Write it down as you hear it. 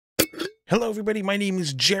Hello everybody, my name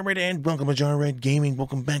is Jared and welcome to Jared Gaming.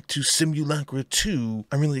 Welcome back to Simulacra 2.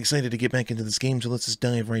 I'm really excited to get back into this game, so let's just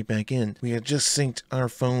dive right back in. We had just synced our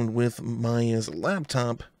phone with Maya's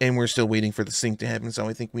laptop, and we're still waiting for the sync to happen, so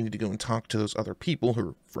I think we need to go and talk to those other people,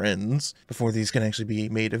 her friends, before these can actually be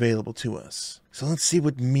made available to us. So let's see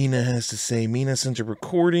what Mina has to say. Mina sent a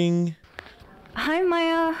recording. Hi,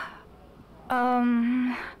 Maya.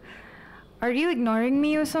 Are you ignoring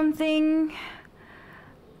me or something?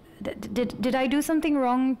 Did I do something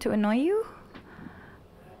wrong to annoy you?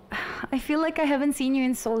 I feel like I haven't seen you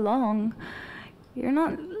in so long. You're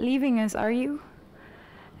not leaving us, are you?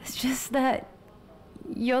 It's just that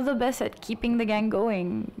you're the best at keeping the gang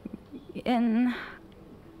going. And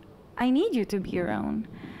I need you to be around.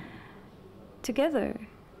 Together.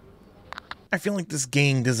 I feel like this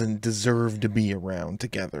gang doesn't deserve to be around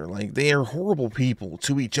together. Like, they are horrible people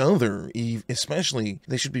to each other, especially.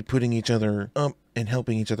 They should be putting each other up and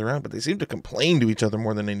helping each other out, but they seem to complain to each other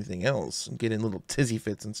more than anything else and get in little tizzy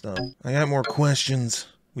fits and stuff. I got more questions.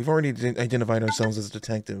 We've already identified ourselves as a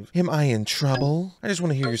detective. Am I in trouble? I just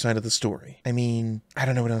want to hear your side of the story. I mean, I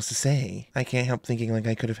don't know what else to say. I can't help thinking like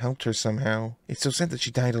I could have helped her somehow. It's so sad that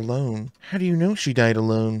she died alone. How do you know she died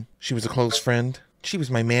alone? She was a close friend. She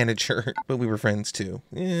was my manager, but we were friends too.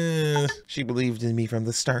 She believed in me from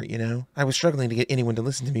the start, you know? I was struggling to get anyone to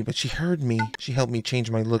listen to me, but she heard me. She helped me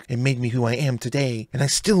change my look and made me who I am today. And I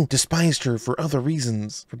still despised her for other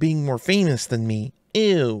reasons, for being more famous than me.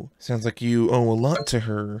 Ew. Sounds like you owe a lot to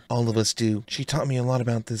her. All of us do. She taught me a lot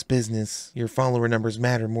about this business. Your follower numbers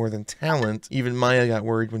matter more than talent. Even Maya got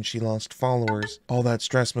worried when she lost followers. All that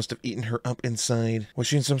stress must have eaten her up inside. Was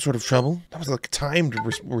she in some sort of trouble? That was like a timed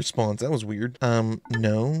response. That was weird.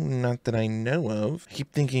 No, not that I know of. I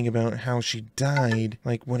keep thinking about how she died.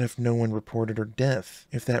 Like, what if no one reported her death?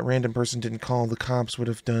 If that random person didn't call, the cops would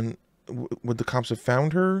the cops have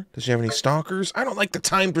found her? Does she have any stalkers? I don't like the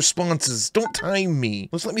timed responses. Don't time me.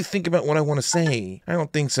 Let's let me think about what I want to say. I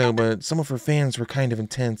don't think so, but some of her fans were kind of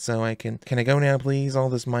intense, so can I go now, please? All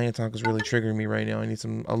this Maya talk is really triggering me right now. I need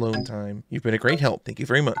some alone time. You've been a great help. Thank you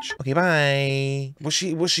very much. Okay, bye.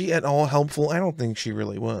 Was she at all helpful? I don't think she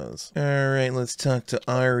really was. All right, let's talk to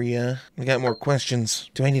Aria. I got more questions.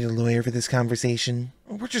 Do I need a lawyer for this conversation?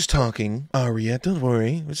 We're just talking. Aria, don't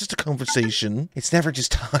worry. It's just a conversation. It's never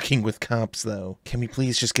just talking with cops, though. Can we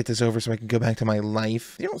please just get this over so I can go back to my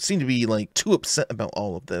life? You don't seem to be, like, too upset about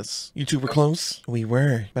all of this. You two were close? We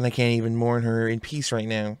were, but I can't even mourn her in peace right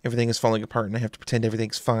now. Everything is falling apart and I have to pretend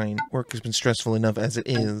everything's fine. Work has been stressful enough as it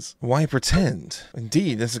is. Why pretend?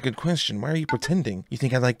 Indeed, that's a good question. Why are you pretending? You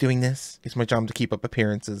think I like doing this? It's my job to keep up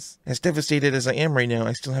appearances. As devastated as I am right now,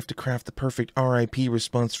 I still have to craft the perfect RIP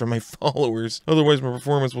response for my followers. Otherwise, my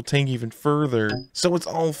performance will tank even further. So it's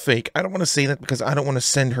all fake. I don't want to say that because I don't want to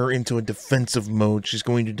send her into a defensive mode. She's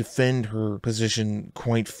going to defend her position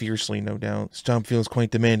quite fiercely, no doubt. This job feels quite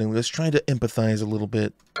demanding. Let's try to empathize a little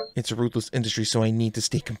bit. It's a ruthless industry, so I need to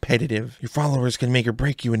stay competitive. Your followers can make or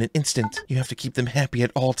break you in an instant. You have to keep them happy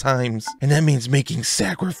at all times. And that means making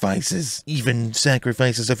sacrifices. Even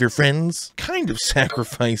sacrifices of your friends? Kind of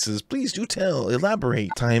sacrifices. Please do tell.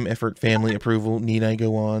 Elaborate. Time, effort, family, approval. Need I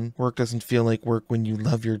go on? Work doesn't feel like work when you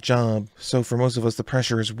love your job. So for most of us, the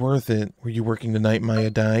pressure is worth it. Were you working the night Maya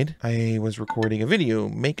died? I was recording a video,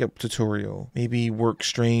 makeup tutorial. Maybe work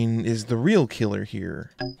strain is the real killer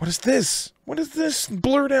here. What is this? What is this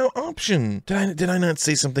blurred out option? Did I not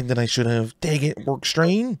say something that I should have? Dang it, work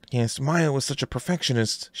strain? Yes, Maya was such a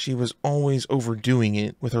perfectionist. She was always overdoing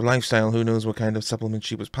it. With her lifestyle, who knows what kind of supplement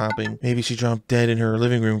she was popping. Maybe she dropped dead in her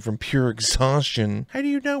living room from pure exhaustion. How do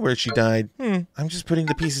you know where she died? I'm just putting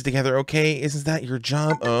the pieces together, okay? Isn't that your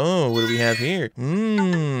job? Oh, what do we have here?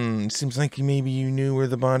 Seems like maybe you knew where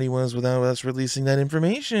the body was without us releasing that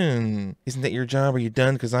information. Isn't that your job? Are you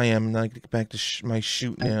done? Because I am. I'd like to get back to my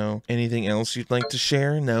shoot now. Anything else you'd like to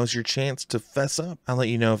share? Now's your chance to fess up. I'll let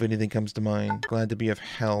you know if anything comes to mind. Glad to be of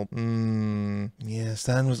help. Yes,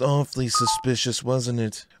 that was awfully suspicious, wasn't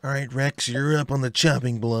it? Alright, Rex, you're up on the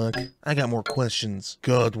chopping block. I got more questions.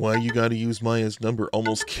 God, why you gotta use Maya's number?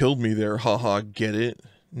 Almost killed me there, haha, get it?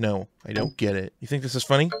 No, I don't get it. You think this is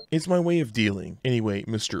funny? It's my way of dealing. Anyway,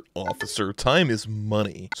 Mr. Officer, time is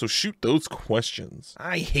money, so shoot those questions.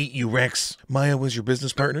 I hate you, Rex. Maya was your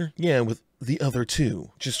business partner? Yeah, with the other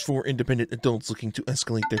two. Just 4 independent adults looking to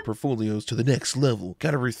escalate their portfolios to the next level.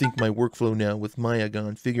 Gotta rethink my workflow now with Maya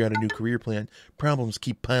gone, figure out a new career plan. Problems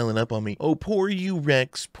keep piling up on me. Oh, poor you,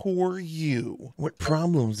 Rex, poor you. What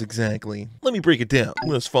problems exactly? Let me break it down.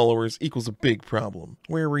 Less followers equals a big problem.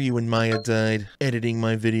 Where were you when Maya died? Editing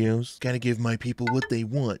my videos. Gotta give my people what they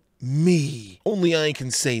want. Me. Only I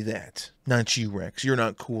can say that. Not you, Rex. You're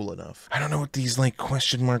not cool enough. I don't know what these, like,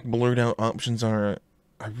 question mark blurred out options are.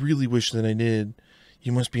 I really wish that I did.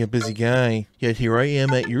 You must be a busy guy. Yet here I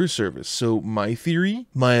am at your service. So my theory?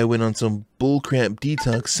 Maya went on some bullcrap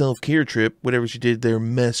detox self-care trip. Whatever she did there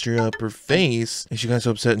messed her up her face. And she got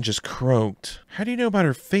so upset and just croaked. How do you know about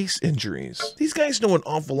her face injuries? These guys know an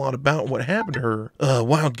awful lot about what happened to her.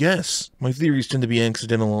 Wild guess. My theories tend to be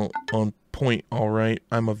accidental on point, alright?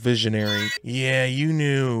 I'm a visionary. Yeah, you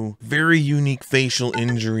knew. Very unique facial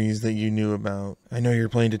injuries that you knew about. I know you're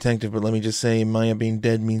playing detective, but let me just say, Maya being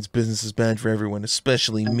dead means business is bad for everyone,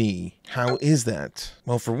 especially me. How is that?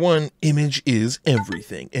 Well, for one, image is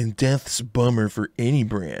everything, and death's bummer for any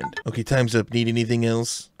brand. Okay, time's up. Need anything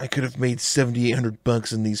else? I could have made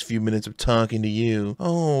 $7,800 in these few minutes of talking to you.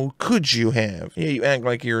 Oh, could you have? Yeah, you act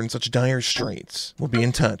like you're in such dire straits. We'll be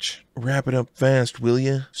in touch. Wrap it up fast, will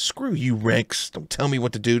ya? Screw you, Rex. Don't tell me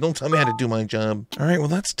what to do. Don't tell me how to do my job. Alright, well,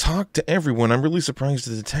 let's talk to everyone. I'm really surprised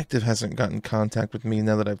the detective hasn't gotten in contact with me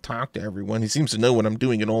now that I've talked to everyone. He seems to know what I'm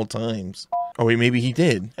doing at all times. Oh wait, maybe he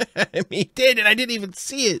did. He did, and I didn't even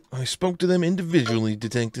see it. I spoke to them individually,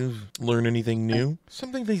 detective. Learn anything new?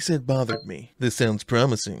 Something they said bothered me. This sounds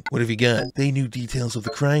promising. What have you got? They knew details of the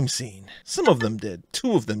crime scene. Some of them did.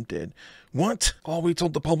 2 of them did. What? All we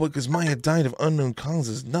told the public is Maya died of unknown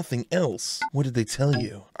causes, nothing else. What did they tell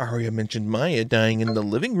you? Arya mentioned Maya dying in the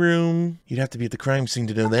living room. You'd have to be at the crime scene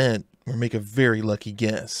to know that. Or make a very lucky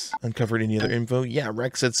guess. Uncovered any other info? Yeah,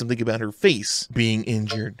 Rex said something about her face being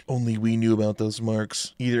injured. Only we knew about those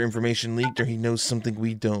marks. Either information leaked or he knows something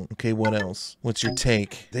we don't. Okay, what else? What's your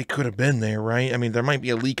take? They could have been there, right? I mean, there might be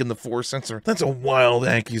a leak in the force sensor. That's a wild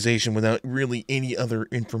accusation without really any other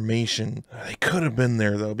information. They could have been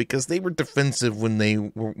there, though, because they were defensive when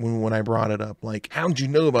I brought it up. Like, how'd you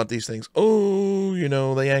know about these things? Oh, you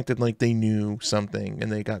know, they acted like they knew something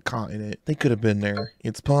and they got caught in it. They could have been there.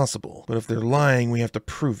 It's possible. But if they're lying, we have to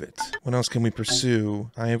prove it. What else can we pursue?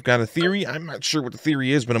 I have got a theory. I'm not sure what the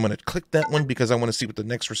theory is, but I'm going to click that one because I want to see what the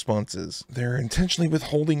next response is. They're intentionally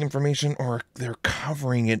withholding information or they're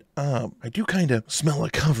covering it up. I do kind of smell a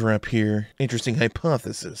cover-up here. Interesting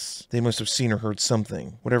hypothesis. They must have seen or heard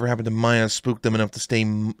something. Whatever happened to Maya spooked them enough to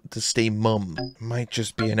stay mum. Might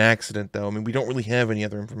just be an accident, though. I mean, we don't really have any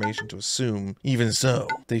other information to assume. Even so,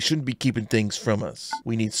 they shouldn't be keeping things from us.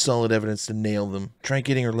 We need solid evidence to nail them. Try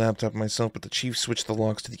getting her laptop myself, but the chief switched the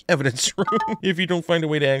logs to the evidence room. If you don't find a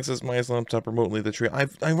way to access my laptop remotely,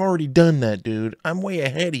 I've already done that, dude. I'm way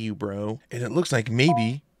ahead of you, bro. And it looks like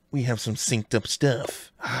maybe we have some synced up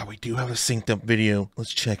stuff. Ah, we do have a synced up video.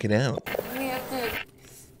 Let's check it out. We have to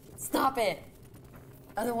stop it.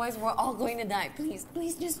 Otherwise, we're all going to die. Please,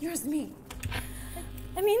 please just trust me.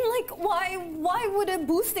 I mean, like, why would a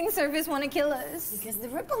boosting service want to kill us? Because the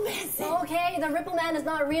RIPPLEMAN said... Okay, the RIPPLEMAN is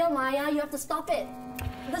not real, Maya. You have to stop it.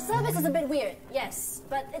 The service is a bit weird, yes,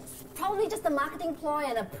 but it's probably just a marketing ploy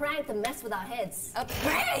and a prank to mess with our heads. A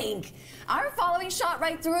prank? Our following shot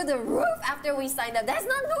right through the roof after we signed up. That's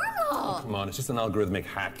not normal. Come on, it's just an algorithmic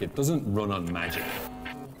hack. It doesn't run on magic.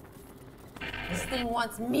 This thing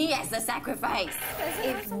wants me as the sacrifice.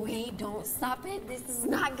 If we don't stop it, this is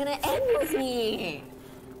not gonna end with me.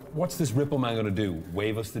 What's this RIPPLEMAN gonna do?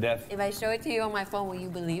 Wave us to death? If I show it to you on my phone, will you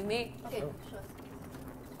believe me? Okay, sure.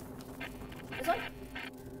 This one?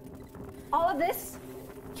 All of this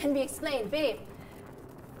can be explained, babe.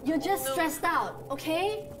 You're just stressed out,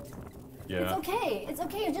 okay? Yeah. It's okay. It's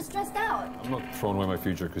okay. You're just stressed out. I'm not throwing away my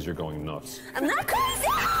future because you're going nuts. I'm not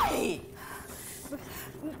crazy!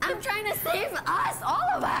 I'm trying to save us, all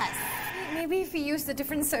of us. Maybe if we used a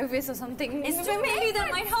different service or something, It's too maybe late that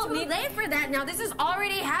for, might help too me. late for that now. This is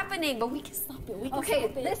already happening, but we can stop it. We can Okay,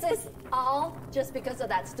 stop it. this is all just because of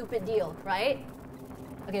that stupid deal, right?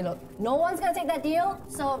 Okay, look, no one's gonna take that deal,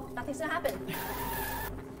 so nothing's gonna happen.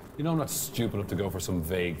 You know I'm not stupid enough to go for some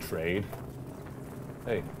vague trade.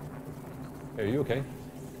 Hey. Hey, are you okay?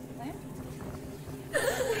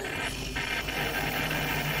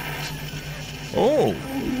 Oh.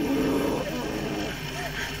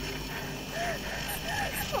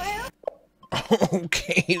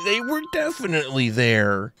 Okay, they were definitely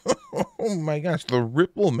there. Oh my gosh, the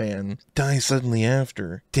RIPPLEMAN died suddenly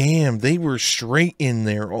after. Damn, they were straight in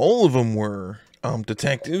there. All of them were.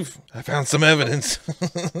 Detective, I found some evidence.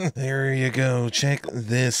 There you go. Check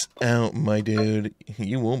this out, my dude.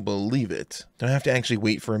 You won't believe it. Do I have to actually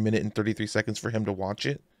wait for 1 minute and 33 seconds for him to watch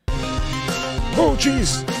it? Oh,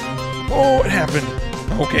 jeez. Oh, it happened.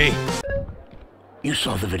 Okay. You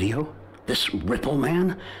saw the video? This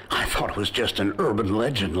RIPPLEMAN? I thought it was just an urban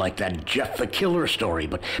legend like that Jeff the Killer story,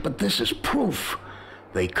 but this is proof.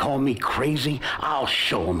 They call me crazy. I'll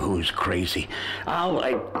show them who's crazy.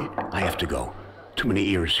 I have to go. Too many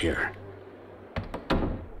ears here.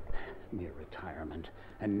 Mere retirement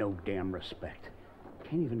and no damn respect.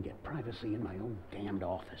 Can't even get privacy in my own damned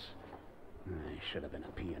office. I should have been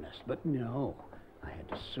a pianist, but no. I had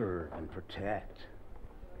to serve and protect.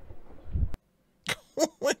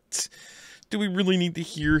 What? Do we really need to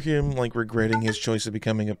hear him, like, regretting his choice of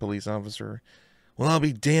becoming a police officer? Well, I'll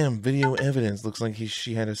be damned. Video evidence looks like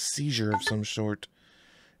she had a seizure of some sort.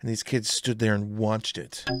 And these kids stood there and watched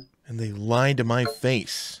it. And they lied to my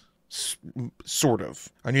face. Sort of.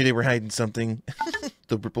 I knew they were hiding something.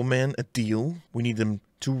 The RIPPLEMAN, a deal. We need them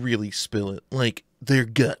to really spill it. Like, their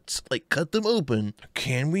guts. Like, cut them open.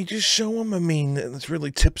 Can we just show them? I mean, this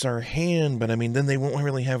really tips our hand, but I mean, then they won't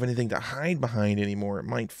really have anything to hide behind anymore. It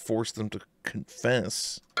might force them to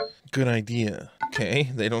confess. Good idea.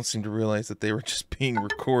 Okay, they don't seem to realize that they were just being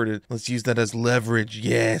recorded. Let's use that as leverage.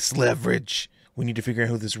 Yes, leverage. We need to figure out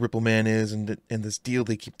who this RIPPLEMAN is and this deal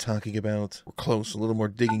they keep talking about. We're close. A little more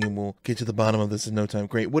digging and we'll get to the bottom of this in no time.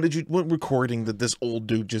 Great. What recording did this old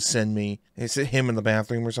dude just send me? Is it him in the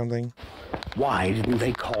bathroom or something? Why didn't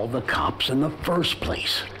they call the cops in the first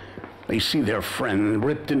place? They see their friend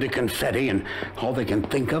ripped into confetti and all they can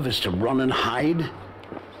think of is to run and hide?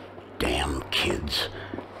 Damn kids.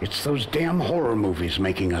 It's those damn horror movies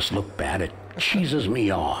making us look bad. It cheeses me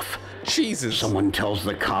off. Jesus. Someone tells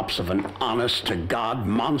the cops of an honest-to-God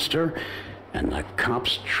monster, and the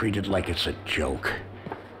cops treat it like it's a joke.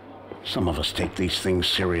 Some of us take these things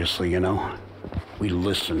seriously, you know? We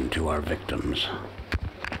listen to our victims.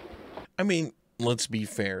 I mean, let's be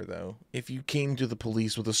fair, though. If you came to the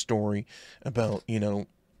police with a story about, you know,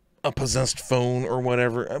 a possessed phone or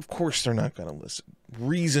whatever, of course they're not gonna listen.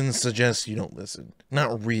 Reason suggests you don't listen.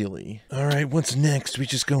 Not really. Alright, what's next? We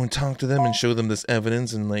just go and talk to them and show them this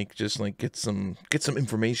evidence and just get some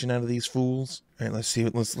information out of these fools. Alright, let's see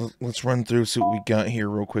let's run through, see what we got here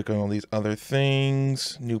real quick on all these other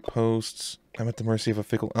things. New posts. I'm at the mercy of a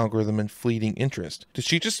fickle algorithm and fleeting interest. Did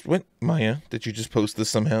she just, what? Maya, did you just post this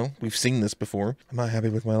somehow? We've seen this before. I'm not happy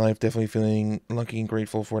with my life, definitely feeling lucky and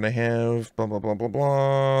grateful for what I have. Blah, blah, blah, blah,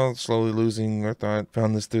 blah. Slowly losing their thought.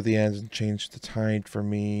 Found this through the ads and changed the tide for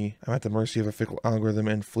me. I'm at the mercy of a fickle algorithm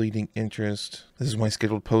and fleeting interest. This is my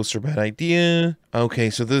scheduled post or bad idea. Okay,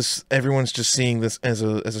 so this, everyone's just seeing this as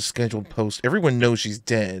a scheduled post. Everyone knows she's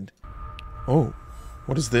dead. Oh,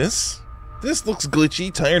 what is this? This looks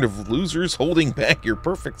glitchy. Tired of losers holding back your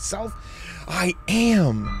perfect self? I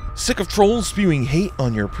am. Sick of trolls spewing hate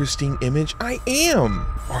on your pristine image? I am.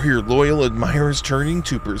 Are your loyal admirers turning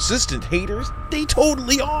to persistent haters? They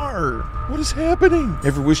totally are. What is happening?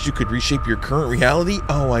 Ever wished you could reshape your current reality?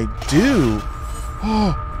 Oh, I do.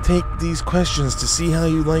 Oh. Take these questions to see how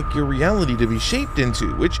you like your reality to be shaped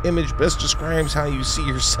into. Which image best describes how you see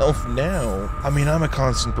yourself now? I mean, I'm a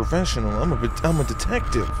constant professional. I'm a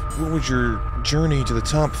detective. What would your journey to the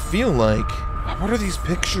top feel like? What are these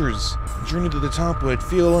pictures? Journey to the top would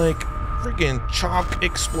feel like freaking chalk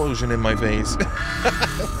explosion in my face.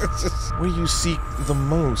 What do you seek the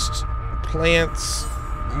most? Plants,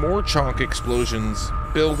 more chalk explosions,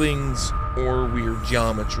 buildings, or weird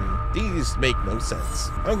geometry. These make no sense.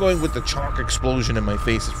 I'm going with the chalk explosion in my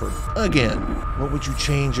face for, again. What would you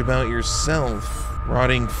change about yourself?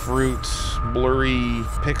 Rotting fruit, blurry,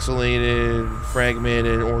 pixelated,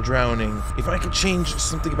 fragmented, or drowning. If I could change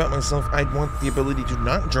something about myself, I'd want the ability to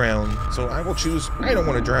not drown. So I will choose, I don't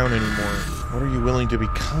want to drown anymore. What are you willing to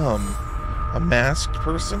become? A masked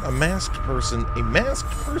person? A masked person? A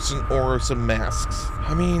masked person or some masks?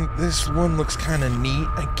 I mean, this one looks kind of neat,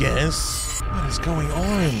 I guess. What is going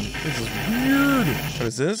on? This is weird. What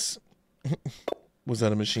is this? Was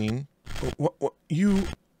that a machine? What? You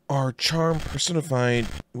are charm personified.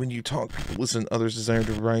 When you talk, people listen. Others desire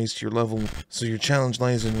to rise to your level. So your challenge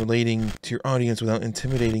lies in relating to your audience without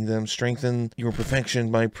intimidating them. Strengthen your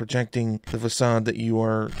perfection by projecting the facade that you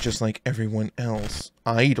are just like everyone else.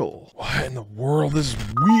 Idol. What in the world? This is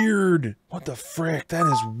weird. What the frick? That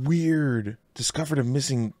is weird. Discovered a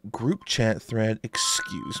missing group chat thread.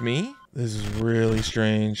 Excuse me? This is really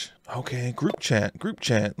strange. Okay, group chat. Group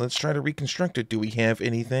chat. Let's try to reconstruct it. Do we have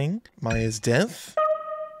anything? Maya's death?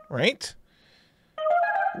 Right?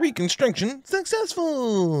 Reconstruction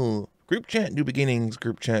successful! Group chat, new beginnings,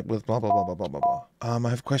 group chat with blah, blah, blah, blah, blah, blah, blah. I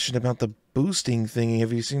have a question about the boosting thingy.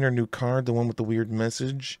 Have you seen our new card, the one with the weird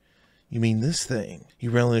message? You mean this thing?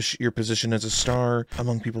 You relish your position as a star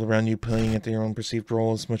among people around you, playing at their own perceived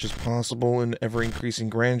role as much as possible. In ever-increasing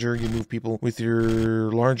grandeur, you move people with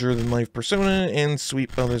your larger-than-life persona and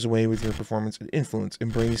sweep others away with your performance and influence.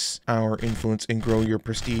 Embrace our influence and grow your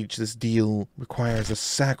prestige. This deal requires a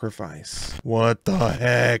sacrifice. What the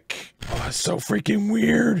heck? Oh, it's so freaking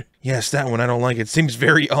weird. Yes, that one, I don't like it. Seems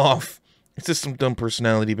very off. It's just some dumb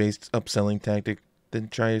personality-based upselling tactic. Then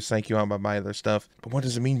try to psych you out by buying their stuff. But what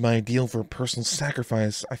does it mean by a deal for a personal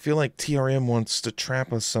sacrifice? I feel like TRM wants to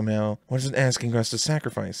trap us somehow. What is it asking us to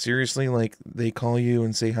sacrifice? Seriously? Like, they call you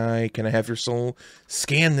and say, hi, can I have your soul?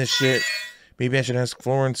 Scan this shit. Maybe I should ask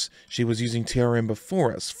Florence. She was using TRM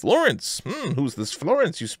before us. Florence! Who's this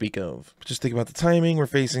Florence you speak of? But just think about the timing. We're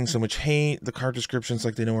facing so much hate. The card descriptions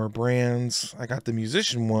like they know our brands. I got the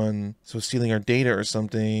musician one. So stealing our data or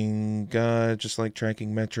something. God, just like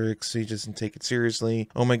tracking metrics. He doesn't take it seriously.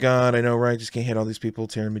 Oh my god, I know, right? Just can't hate all these people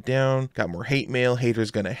tearing me down. Got more hate mail.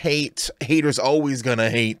 Haters gonna hate. Haters always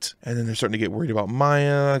gonna hate. And then they're starting to get worried about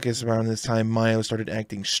Maya. I guess around this time, Maya started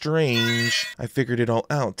acting strange. I figured it all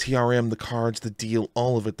out. TRM, the card, the deal,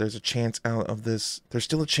 all of it. There's a chance out of this. There's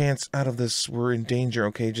still a chance out of this. We're in danger.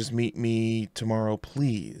 Okay, just meet me tomorrow,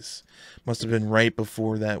 please. Must have been right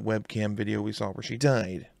before that webcam video we saw where she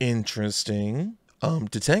died. Interesting.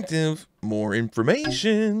 Detective, more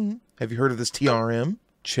information. Have you heard of this TRM?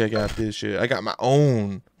 Check out this shit. I got my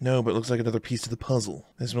own. No, but it looks like another piece to the puzzle.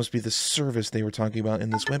 This must be the service they were talking about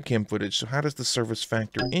in this webcam footage. So how does the service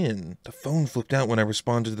factor in? The phone flipped out when I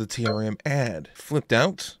responded to the TRM ad. Flipped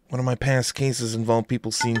out? One of my past cases involved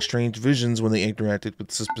people seeing strange visions when they interacted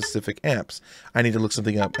with specific apps. I need to look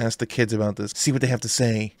something up. Ask the kids about this. See what they have to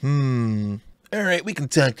say. Alright, we can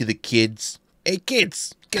talk to the kids. Hey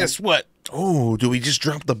kids, guess what? Oh, do we just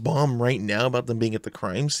drop the bomb right now about them being at the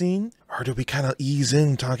crime scene? Or do we kind of ease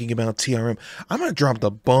in talking about TRM? I'm gonna drop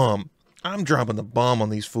the bomb. I'm dropping the bomb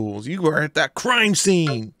on these fools. You are at that crime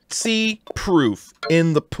scene. See? Proof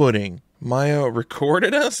in the pudding. Maya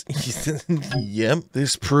recorded us? Yep.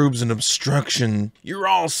 This proves an obstruction. You're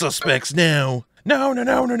all suspects now.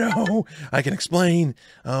 No. I can explain.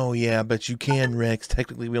 Oh, yeah, but you can, Rex.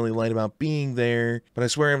 Technically, we only lied about being there. But I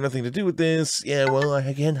swear I have nothing to do with this. Yeah, well,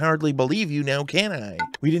 I can hardly believe you now, can I?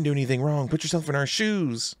 We didn't do anything wrong. Put yourself in our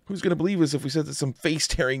shoes. Who's gonna believe us if we said that some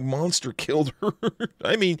face-tearing monster killed her?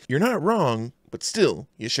 I mean, you're not wrong. But still,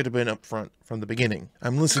 you should have been up front from the beginning.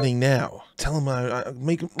 I'm listening now. Tell him let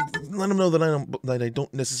him know that I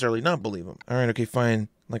don't necessarily not believe him. All right, okay, fine.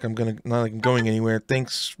 Not like I'm going anywhere.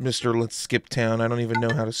 Thanks, Mr. Let's Skip Town. I don't even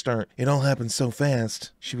know how to start. It all happened so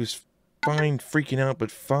fast. She was fine, freaking out,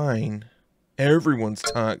 but fine. Everyone's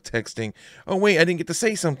texting. Oh wait, I didn't get to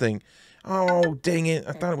say something. Oh, dang it.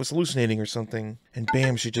 I thought it was hallucinating or something. And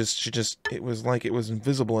bam, it was like it was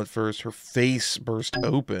invisible at first. Her face burst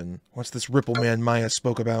open. What's this RIPPLEMAN Maya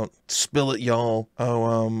spoke about? Spill it, y'all. Oh,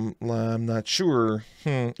 I'm not sure.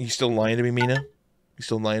 You still lying to me, Mina? You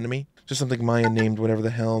still lying to me? Just something Maya named whatever the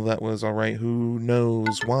hell that was, alright, who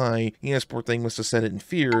knows why. Yes, poor thing must have said it in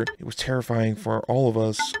fear. It was terrifying for all of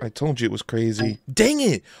us. I told you it was crazy. Dang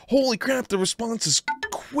it! Holy crap, the response is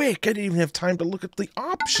quick! I didn't even have time to look at the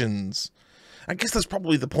options. I guess that's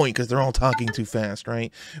probably the point, because they're all talking too fast,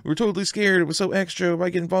 right? We were totally scared, it was so extra, why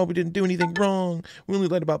get involved, we didn't do anything wrong. We only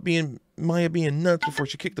lied about Maya being nuts before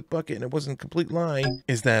she kicked the bucket, and it wasn't a complete lie.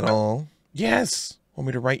 Is that all? Yes! Want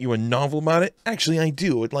me to write you a novel about it? Actually, I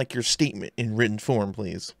do. I'd like your statement in written form,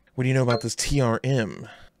 please. What do you know about this TRM?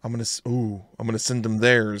 I'm gonna send them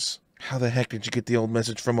theirs. How the heck did you get the old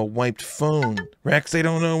message from a wiped phone? Rex, they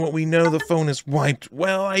don't know what we know. The phone is wiped.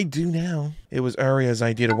 Well, I do now. It was Arya's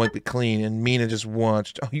idea to wipe it clean, and Mina just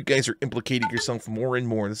watched. Oh, you guys are implicating yourself more and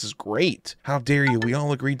more. This is great. How dare you? We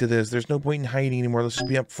all agreed to this. There's no point in hiding anymore. Let's just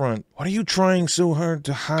be up front. What are you trying so hard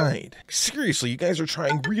to hide? Seriously, you guys are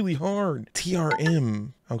trying really hard.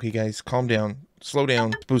 TRM. Okay, guys, calm down. Slow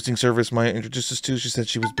down. Boosting service Maya introduced us to. She said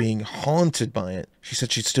she was being haunted by it. She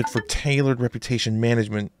said she stood for tailored reputation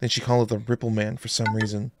management. Then she called it the RIPPLEMAN for some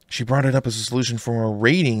reason. She brought it up as a solution for our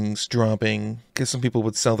ratings dropping. Guess some people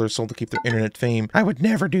would sell their soul to keep their internet fame. I would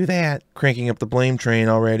never do that. Cranking up the blame train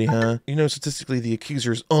already, huh? You know, statistically, the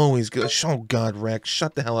accuser is always good. Oh, God, Rex,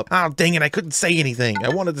 shut the hell up. Oh, dang it, I couldn't say anything. I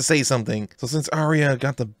wanted to say something. So since Arya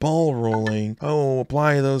got the ball rolling,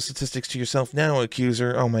 apply those statistics to yourself now,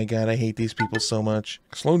 accuser. Oh my God, I hate these people so much.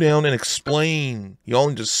 Slow down and explain. You all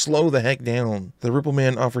need to slow the heck down. The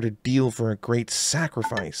RIPPLEMAN offered a deal for a great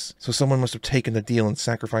sacrifice. So someone must have taken the deal and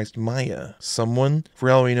sacrificed sacrificed Maya? Someone? For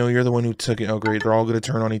all we know, you're the one who took it. Oh, great. They're all going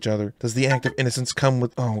to turn on each other. Does the act of innocence come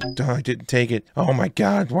with... Oh, duh, I didn't take it. Oh my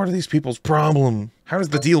god, what are these people's problem? How does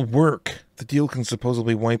the deal work? The deal can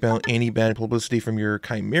supposedly wipe out any bad publicity from your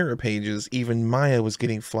Chimera pages. Even Maya was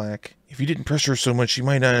getting flack. If you didn't pressure her so much, she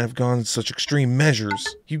might not have gone to such extreme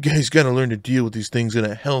measures. You guys gotta learn to deal with these things in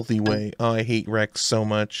a healthy way. Oh, I hate Rex so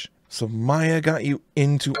much. So Maya got you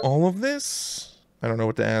into all of this? I don't know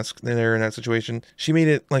what to ask there in that situation. She made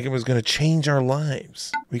it like it was going to change our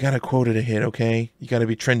lives. We got to quote it a hit, okay? You got to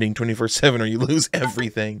be trending 24/7 or you lose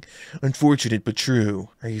everything. Unfortunate but true.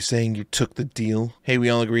 Are you saying you took the deal? Hey,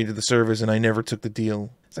 we all agreed to the service and I never took the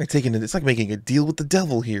deal. It's like making a deal with the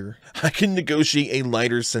devil here. I can negotiate a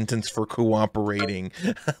lighter sentence for cooperating.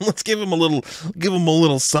 Let's give him a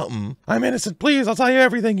little something. I'm innocent, please, I'll tell you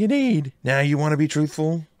everything you need. Now you want to be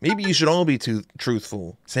truthful? Maybe you should all be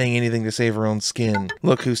truthful. Saying anything to save our own skin.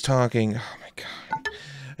 Look who's talking. Oh my god.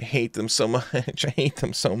 I hate them so much. I hate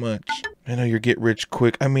them so much. I know you're get rich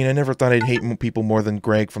quick. I mean, I never thought I'd hate people more than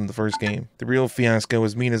Greg from the first game. The real fiasco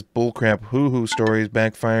is Mina's bullcrap hoo-hoo stories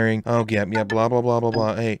backfiring. Oh, yeah, blah, blah, blah, blah,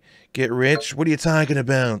 blah. Hey, get rich? What are you talking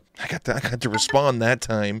about? I got to respond that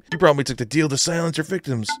time. You probably took the deal to silence your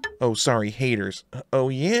victims. Oh, sorry, haters. Oh,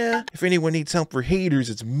 yeah? If anyone needs help for haters,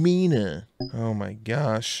 it's Mina. Oh, my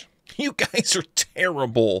gosh. You guys are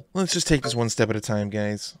terrible. Let's just take this one step at a time,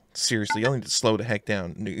 guys. Seriously, y'all need to slow the heck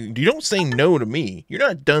down. You don't say no to me. You're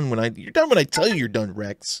not done you're done when I tell you you're done,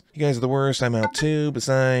 Rex. You guys are the worst. I'm out too.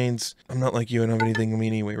 Besides, I'm not like you. I don't have anything on me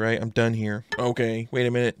anyway, right? I'm done here. Okay, wait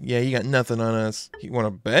a minute. Yeah, you got nothing on us. You want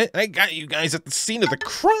to bet? I got you guys at the scene of the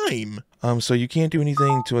crime. So you can't do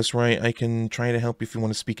anything to us, right? I can try to help you if you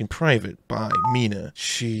want to speak in private. Bye, Mina.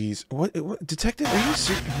 Jeez. What? Detective? Are you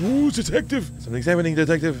serious? Ooh, detective. Something's happening,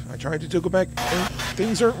 detective. I tried to go back and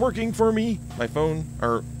things aren't working for me. My phone,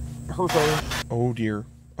 or her phone. Oh dear.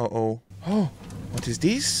 Uh-oh. Oh, what is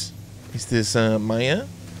this? Is this, Maya?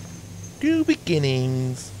 New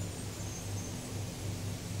beginnings.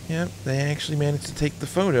 Yep, they actually managed to take the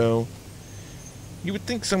photo. You would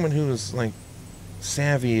think someone who's, like,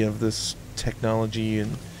 savvy of this technology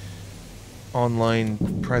and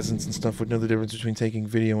online presence and stuff would know the difference between taking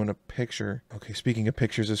video and a picture. Okay, speaking of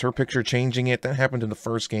pictures, is her picture changing it? That happened in the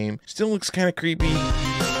first game. Still looks kind of creepy.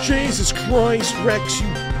 Jesus Christ, Rex, you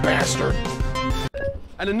bastard!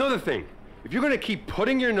 And another thing, if you're gonna keep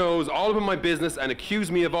putting your nose all over my business and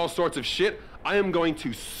accuse me of all sorts of shit, I am going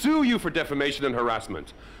to sue you for defamation and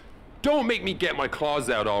harassment. Don't make me get my claws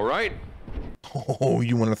out, alright? Oh,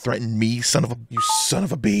 you want to threaten me, you son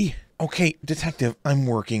of a bee? Okay, detective, I'm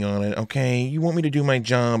working on it, okay? You want me to do my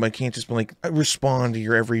job, I can't just, like, respond to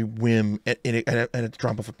your every whim at a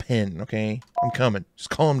drop of a pen, okay? I'm coming. Just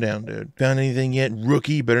calm down, dude. Found anything yet,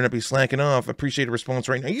 rookie? Better not be slacking off. Appreciate a response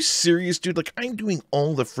right now. Are you serious, dude? Like, I'm doing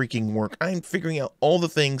all the freaking work. I'm figuring out all the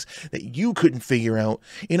things that you couldn't figure out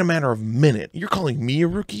in a matter of a minute. You're calling me a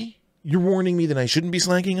rookie? You're warning me that I shouldn't be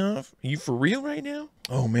slacking off? Are you for real right now?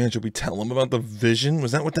 Oh man, should we tell him about the vision?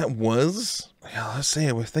 Was that what that was? Yeah, let's say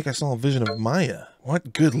I think I saw a vision of Maya.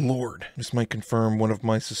 What? Good lord. This might confirm one of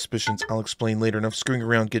my suspicions. I'll explain later. Enough screwing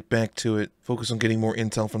around, get back to it. Focus on getting more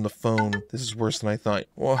intel from the phone. This is worse than I thought.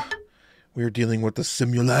 Whoa. We're dealing with the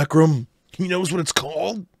Simulacrum. He knows what it's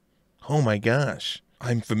called? Oh my gosh.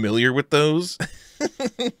 I'm familiar with those?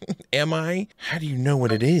 Am I? How do you know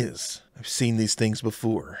what it is? I've seen these things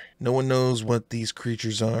before. No one knows what these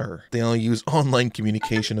creatures are. They all use online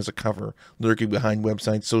communication as a cover, lurking behind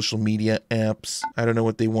websites, social media, apps. I don't know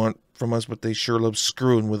what they want from us, but they sure love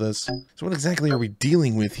screwing with us. So what exactly are we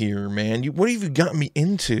dealing with here, man? What have you gotten me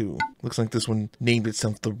into? Looks like this one named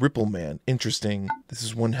itself the RIPPLEMAN. Interesting. This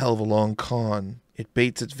is one hell of a long con. It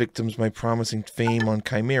baits its victims by promising fame on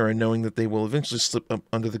Chimera, knowing that they will eventually slip up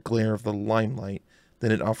under the glare of the limelight.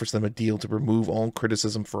 Then it offers them a deal to remove all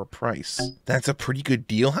criticism for a price. That's a pretty good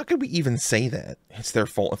deal? How could we even say that? It's their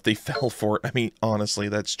fault if they fell for it. I mean, honestly,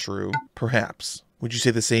 that's true. Perhaps. Would you say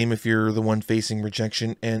the same if you're the one facing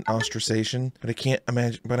rejection and ostracization? But I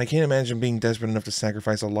can't imagine being desperate enough to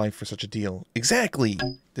sacrifice a life for such a deal. Exactly!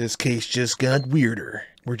 This case just got weirder.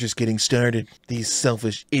 We're just getting started. These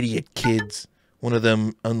selfish idiot kids. One of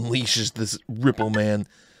them unleashes this RIPPLEMAN.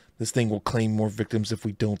 This thing will claim more victims if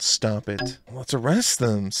we don't stop it. Let's arrest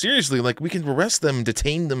them. Seriously, like, we can arrest them,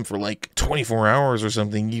 detain them for, like, 24 hours or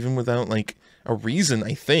something, even without, like, a reason,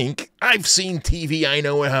 I think. I've seen TV, I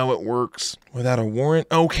know how it works. Without a warrant?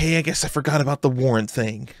 Okay, I guess I forgot about the warrant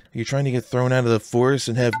thing. Are you trying to get thrown out of the force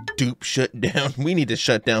and have dupe shut down? We need to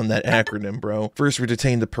shut down that acronym, bro. First, we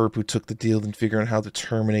detain the perp who took the deal, then figure out how to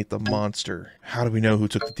terminate the monster. How do we know who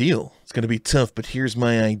took the deal? It's gonna be tough, but here's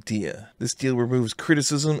my idea. This deal removes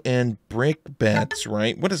criticism and brickbats,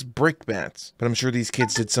 right? What is brickbats? But I'm sure these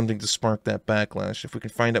kids did something to spark that backlash. If we can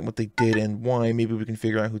find out what they did and why, maybe we can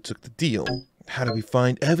figure out who took the deal. How do we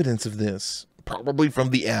find evidence of this? Probably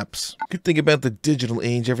from the apps. Good thing about the digital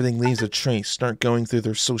age, everything leaves a trace. Start going through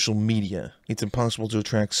their social media. It's impossible to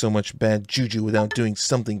attract so much bad juju without doing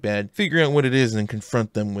something bad. Figure out what it is and then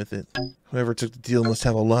confront them with it. Whoever took the deal must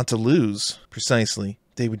have a lot to lose. Precisely.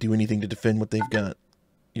 They would do anything to defend what they've got.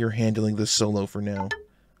 You're handling this solo for now.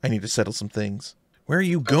 I need to settle some things. Where are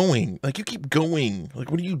you going? Like, you keep going.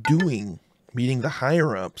 Like, what are you doing? Meeting the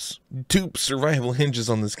higher-ups. Dupe survival hinges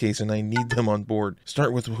on this case, and I need them on board.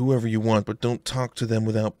 Start with whoever you want, but don't talk to them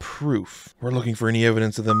without proof. We're looking for any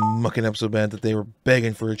evidence of them mucking up so bad that they were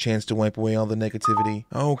begging for a chance to wipe away all the negativity.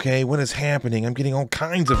 Okay, what is happening? I'm getting all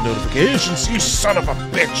kinds of notifications, you son of a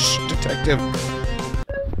bitch, detective.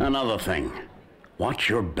 Another thing. Watch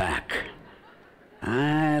your back.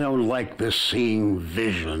 I don't like this seeing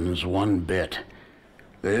visions one bit.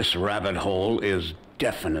 This rabbit hole is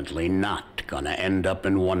definitely not gonna end up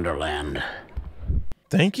in Wonderland.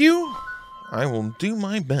 Thank you. I will do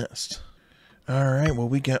my best. Alright, well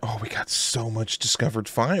we got so much discovered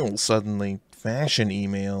files suddenly. Fashion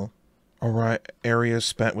email. Alright, area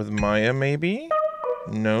spat with Maya maybe?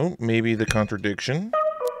 No, maybe the contradiction.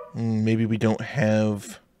 Maybe we don't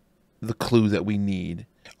have the clue that we need.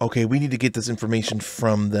 Okay, we need to get this information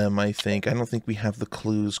from them, I think. I don't think we have the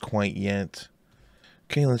clues quite yet.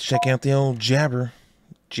 Okay, let's check out the old jabber.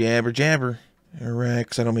 Jabber, jabber.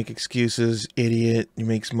 Rex, I don't make excuses. Idiot. He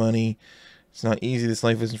makes money. It's not easy. This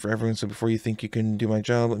life isn't for everyone, so before you think you can do my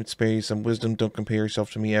job, let me spare you some wisdom. Don't compare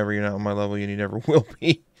yourself to me ever. You're not on my level, and you never will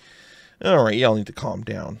be. Alright, y'all need to calm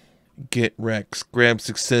down. Get Rex. Grab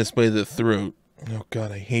success by the throat. Oh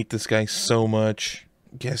god, I hate this guy so much.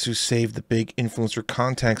 Guess who saved the big influencer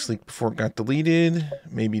contacts leak before it got deleted?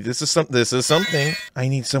 Maybe this is something. I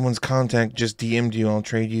need someone's contact. Just DM'd you. I'll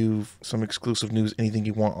trade you some exclusive news. Anything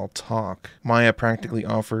you want, I'll talk. Maya practically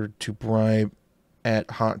offered to bribe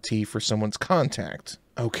at Hot Tea for someone's contact.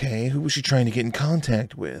 Okay, who was she trying to get in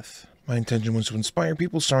contact with? My intention was to inspire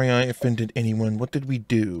people. Sorry I offended anyone. What did we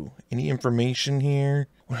do? Any information here?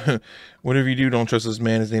 Whatever you do, don't trust this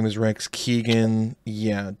man. His name is Rex Keegan.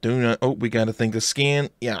 Yeah, do not. Oh, we got a thing to scan.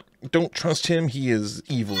 Yeah, don't trust him. He is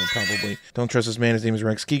evil, probably. Don't trust this man. His name is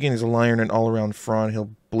Rex Keegan. He's a liar and an all-around fraud.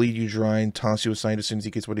 He'll bleed you dry and toss you aside as soon as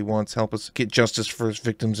he gets what he wants. Help us get justice for his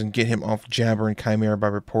victims and get him off Jabber and Chimera by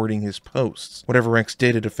reporting his posts. Whatever Rex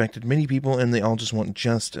did, it affected many people, and they all just want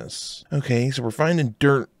justice. Okay, so we're finding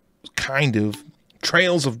dirt, kind of.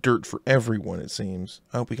 Trails of dirt for everyone, it seems.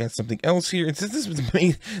 Oh, we got something else here.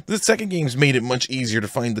 This second game's made it much easier to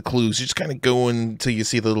find the clues. You just kind of go until you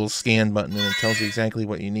see the little scan button and it tells you exactly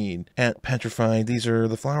what you need. At Petrified, these are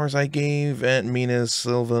the flowers I gave Aunt Mina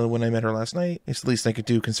Silva when I met her last night. It's the least I could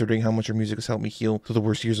do considering how much her music has helped me heal through the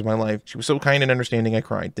worst years of my life. She was so kind and understanding I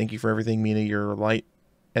cried. Thank you for everything, Mina. You're a light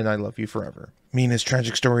and I love you forever. Mina's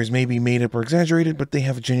tragic stories may be made up or exaggerated, but they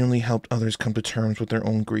have genuinely helped others come to terms with their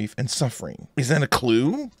own grief and suffering. Is that a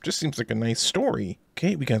clue? Just seems like a nice story.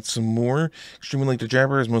 Okay, we got some more. Extremely late to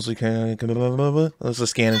Jabber is mostly kind of... Let's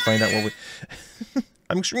just scan and find out what we...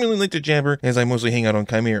 I'm extremely late to Jabber, as I mostly hang out on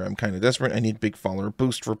Chimera. I'm kind of desperate. I need big follower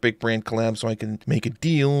boost for a big brand collab so I can make a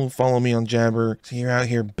deal. Follow me on Jabber. So you're out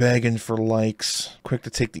here begging for likes. Quick to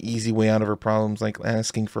take the easy way out of her problems, like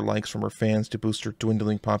asking for likes from her fans to boost her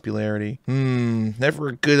dwindling popularity. Never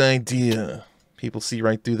a good idea. People see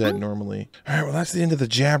right through that normally. Alright, well that's the end of the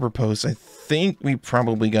Jabber post. I think we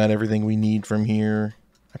probably got everything we need from here.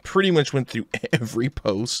 I pretty much went through every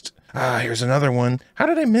post. Here's another one. How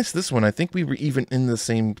did I miss this one? I think we were even in the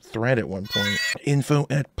same thread at one point. Info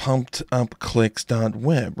at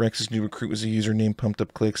pumpedupclicks.web. Rex's new recruit was a user named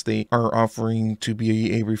pumpedupclicks. They are offering to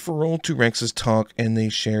be a referral to Rex's talk, and they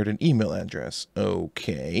shared an email address.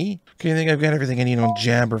 Okay. Okay, I think I've got everything I need on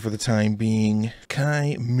Jabber for the time being.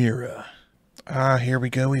 Chimera. Here we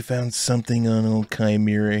go. We found something on old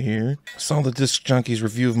Chimera here. Saw the Disc Jockey's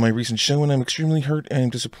review of my recent show, and I'm extremely hurt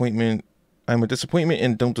and I'm a disappointment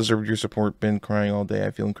and don't deserve your support. Been crying all day.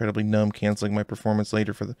 I feel incredibly numb, canceling my performance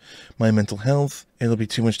later for my mental health. It'll be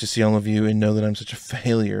too much to see all of you and know that I'm such a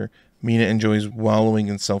failure. Mina enjoys wallowing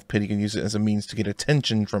in self-pity and uses it as a means to get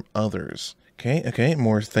attention from others. Okay,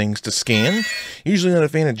 more things to scan. Usually not a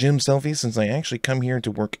fan of gym selfies since I actually come here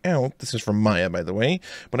to work out. This is from Maya, by the way.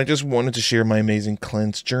 But I just wanted to share my amazing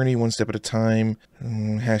cleanse journey one step at a time.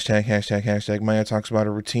 Hashtag. Maya talks about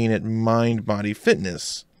her routine at Mind Body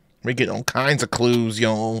Fitness. We get all kinds of clues,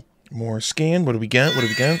 y'all. More scan. What do we got?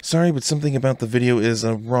 Sorry, but something about the video is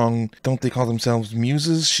wrong. Don't they call themselves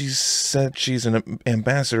muses? She said she's an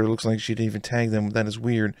ambassador. Looks like she didn't even tag them. That is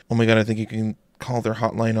weird. Oh my god, I think you can call their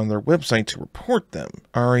hotline on their website to report them.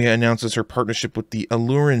 Aria announces her partnership with the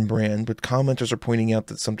Allurin brand, but commenters are pointing out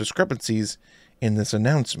that some discrepancies in this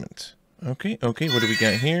announcement. Okay, what do we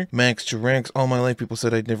got here? Max to Rex. All my life, people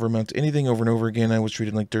said I'd never amount to anything. Over and over again, I was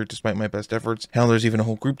treated like dirt despite my best efforts. Hell, there's even a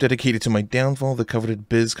whole group dedicated to my downfall. The coveted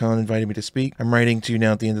BizCon invited me to speak. I'm writing to you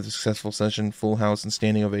now at the end of the successful session. Full house and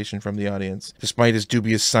standing ovation from the audience. Despite his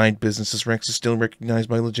dubious side businesses, Rex is still recognized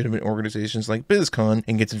by legitimate organizations like BizCon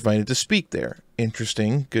and gets invited to speak there.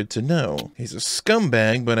 Interesting. Good to know. He's a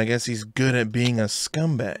scumbag, but I guess he's good at being a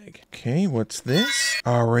scumbag. Okay, what's this?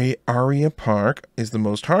 Aria Park is the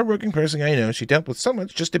most hardworking person I know. She dealt with so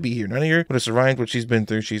much just to be here. None of her would have survived what she's been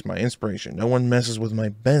through. She's my inspiration. No one messes with my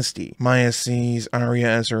bestie. Maya sees Aria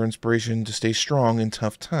as her inspiration to stay strong in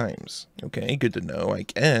tough times. Okay, good to know, I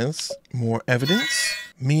guess. More evidence?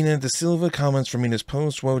 Mina Da Silva comments from Mina's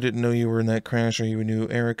post. Whoa, didn't know you were in that crash or you knew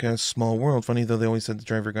Erica. Small world. Funny though, they always said the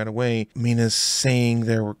driver got away. Mina's saying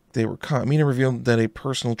they were caught. Mina revealed that a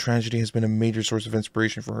personal tragedy has been a major source of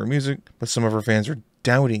inspiration for her music, but some of her fans are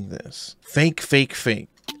doubting this. Fake.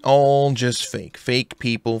 All just fake. Fake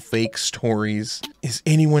people, fake stories. Is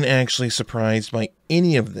anyone actually surprised by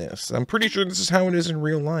any of this? I'm pretty sure this is how it is in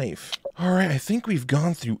real life. Alright, I think we've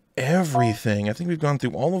gone through everything. I think we've gone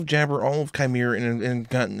through all of Jabber, all of Chimera, and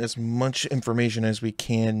gotten as much information as we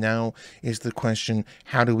can. Now is the question,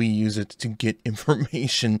 how do we use it to get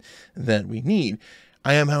information that we need?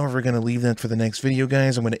 I am, however, going to leave that for the next video,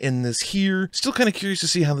 guys. I'm going to end this here. Still kind of curious to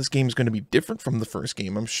see how this game is going to be different from the first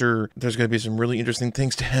game. I'm sure there's going to be some really interesting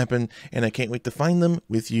things to happen, and I can't wait to find them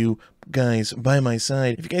with you guys by my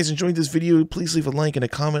side. If you guys enjoyed this video, please leave a like and a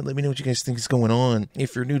comment. Let me know what you guys think is going on.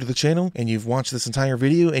 If you're new to the channel and you've watched this entire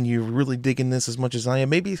video and you're really digging this as much as I am,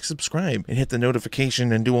 maybe subscribe and hit the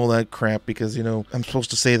notification and do all that crap because, you know, I'm supposed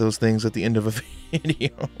to say those things at the end of a video.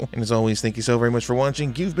 And as always, thank you so very much for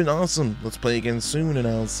watching. You've been awesome. Let's play again soon, and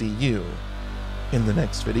I'll see you in the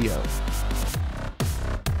next video.